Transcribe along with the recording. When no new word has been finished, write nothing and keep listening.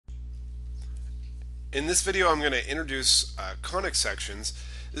In this video, I'm going to introduce conic sections.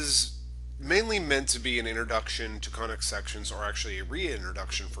 This is mainly meant to be an introduction to conic sections, or actually a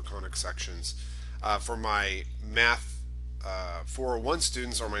reintroduction for conic sections for my Math 401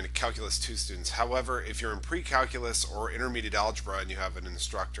 students or my Calculus 2 students. However, if you're in pre-calculus or intermediate algebra and you have an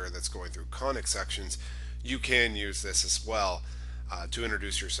instructor that's going through conic sections, you can use this as well to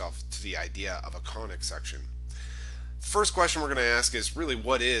introduce yourself to the idea of a conic section. First question we're going to ask is really,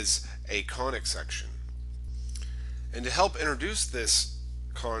 what is a conic section? And to help introduce this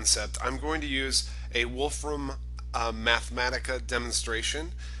concept, I'm going to use a Wolfram Mathematica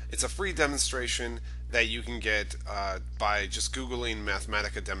demonstration. It's a free demonstration that you can get by just Googling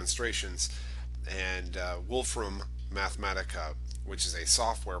Mathematica demonstrations, and Wolfram Mathematica, which is a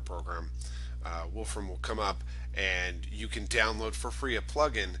software program, Wolfram will come up and you can download for free a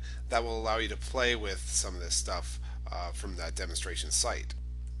plugin that will allow you to play with some of this stuff from that demonstration site.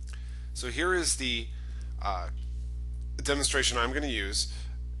 So here is the demonstration I'm going to use.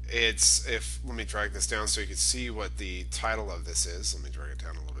 Let me drag this down so you can see what the title of this is. Let me drag it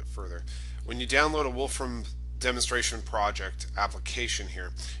down a little bit further. When you download a Wolfram demonstration project application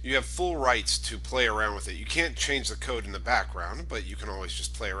here, you have full rights to play around with it. You can't change the code in the background, but you can always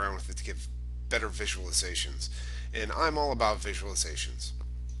just play around with it to get better visualizations. And I'm all about visualizations.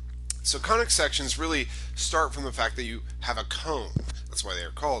 So conic sections really start from the fact that you have a cone. That's why they are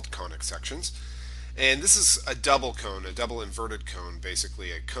called conic sections. And this is a double cone, a double inverted cone,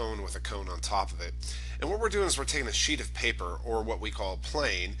 basically a cone with a cone on top of it. And what we're doing is we're taking a sheet of paper, or what we call a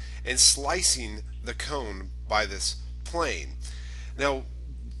plane, and slicing the cone by this plane. Now,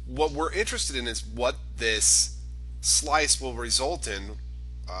 what we're interested in is what this slice will result in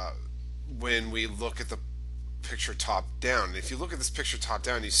when we look at the picture top down. And if you look at this picture top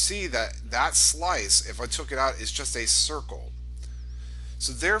down, you see that that slice, if I took it out, is just a circle.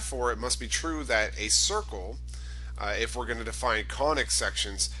 So therefore, it must be true that a circle, if we're going to define conic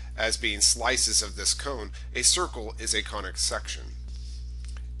sections as being slices of this cone, a circle is a conic section.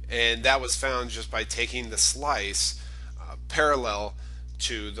 And that was found just by taking the slice parallel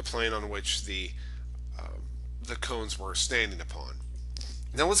to the plane on which the cones were standing upon.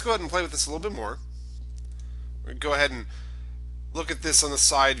 Now let's go ahead and play with this a little bit more. We're going to go ahead and look at this on the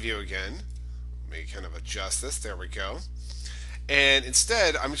side view again. Let me kind of adjust this. There we go. And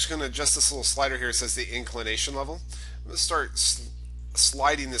instead, I'm just going to adjust this little slider here. It says the inclination level. I'm going to start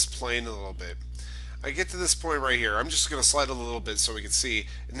sliding this plane a little bit. I get to this point right here. I'm just going to slide it a little bit so we can see.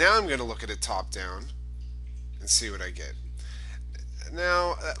 Now I'm going to look at it top down and see what I get.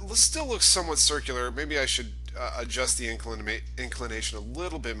 Now, it still looks somewhat circular. Maybe I should adjust the inclination a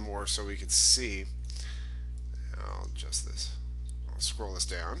little bit more so we can see. I'll adjust this. I'll scroll this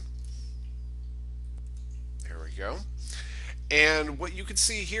down. There we go. And what you can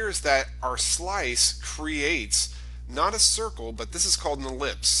see here is that our slice creates not a circle, but this is called an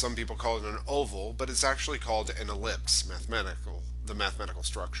ellipse. Some people call it an oval, but it's actually called an ellipse, the mathematical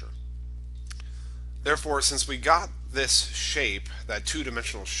structure. Therefore, since we got this shape, that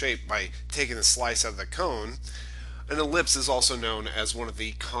two-dimensional shape, by taking the slice out of the cone, an ellipse is also known as one of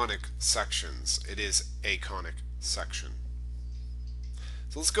the conic sections. It is a conic section.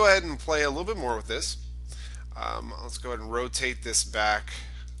 So let's go ahead and play a little bit more with this. Let's go ahead and rotate this back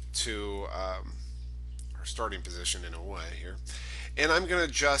to our starting position in a way here. And I'm going to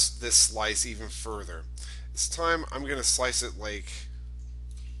adjust this slice even further. This time I'm going to slice it like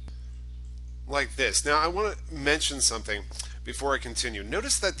this. Now I want to mention something before I continue.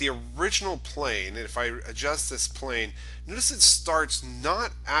 Notice that the original plane, if I adjust this plane, notice it starts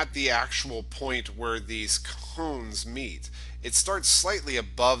not at the actual point where these cones meet. It starts slightly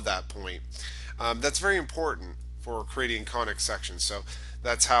above that point. That's very important for creating conic sections. So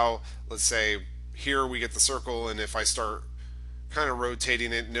that's how, let's say, here we get the circle, and if I start kind of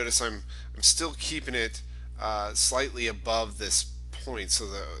rotating it, notice I'm still keeping it slightly above this point. So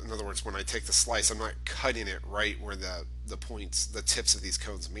in other words, when I take the slice, I'm not cutting it right where the points, the tips of these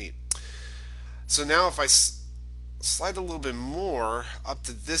cones meet. So now if I slide a little bit more up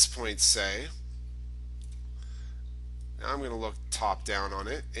to this point, say, now I'm going to look top down on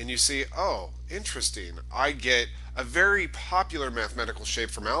it, and you see, oh, interesting. I get a very popular mathematical shape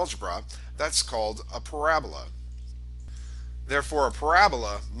from algebra that's called a parabola. Therefore, a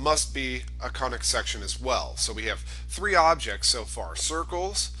parabola must be a conic section as well. So we have three objects so far: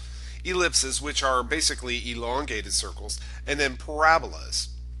 circles, ellipses, which are basically elongated circles, and then parabolas.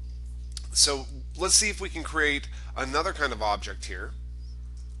 So let's see if we can create another kind of object here.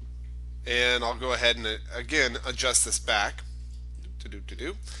 And I'll go ahead and again adjust this back.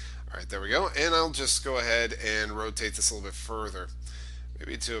 Alright, there we go. And I'll just go ahead and rotate this a little bit further,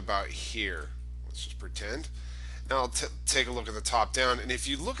 maybe to about here. Let's just pretend. Now I'll take a look at the top down, and if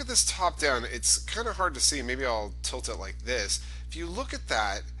you look at this top down, it's kind of hard to see. Maybe I'll tilt it like this. If you look at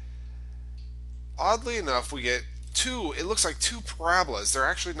that, oddly enough, we get two, it looks like two parabolas. They're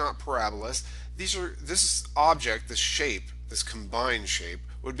actually not parabolas. This object, this shape, this combined shape,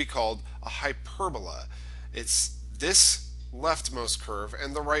 would be called a hyperbola. It's this leftmost curve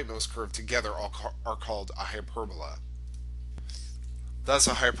and the rightmost curve together are called a hyperbola. Thus,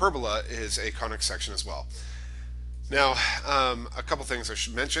 a hyperbola is a conic section as well. Now, a couple things I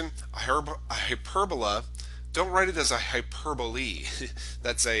should mention. A hyperbola, don't write it as a hyperbole.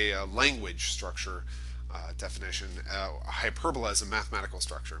 That's a language structure definition. A hyperbola is a mathematical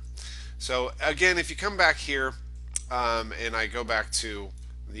structure. So again, if you come back here and I go back to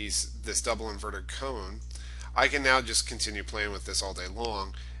this double inverted cone, I can now just continue playing with this all day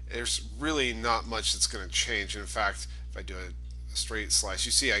long. There's really not much that's going to change. In fact, if I do a straight slice,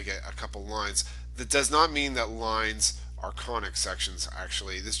 you see I get a couple lines. That does not mean that lines are conic sections.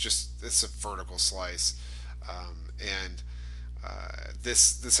 Actually, it's a vertical slice, and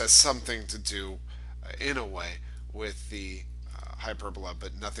this has something to do, in a way, with the hyperbola,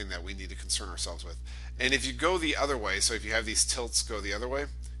 but nothing that we need to concern ourselves with. And if you go the other way, so if you have these tilts go the other way,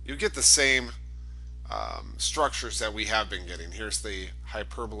 you get the same structures that we have been getting. Here's the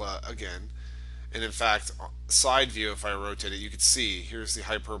hyperbola again, and in fact, side view, if I rotate it, you can see here's the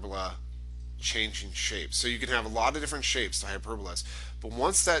hyperbola changing shape. So you can have a lot of different shapes to hyperbolas, but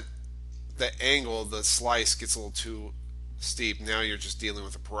once the angle, the slice gets a little too steep, now you're just dealing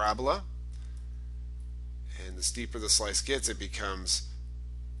with a parabola, and the steeper the slice gets, it becomes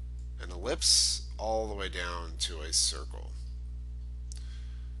an ellipse all the way down to a circle.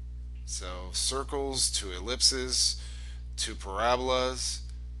 So circles to ellipses to parabolas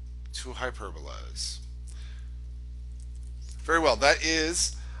to hyperbolas. Very well, that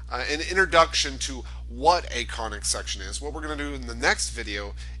is an introduction to what a conic section is. What we're going to do in the next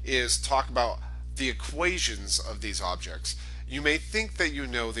video is talk about the equations of these objects. You may think that you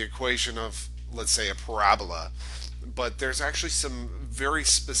know the equation of, let's say, a parabola, but there's actually some very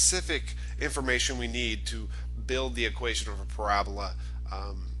specific information we need to build the equation of a parabola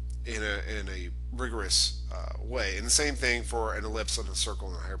in a rigorous way. And the same thing for an ellipse and a circle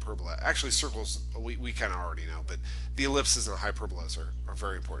and a hyperbola. Actually, circles we kind of already know, but the ellipses and the hyperbolas are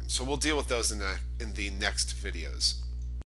very important. So we'll deal with those in the next videos.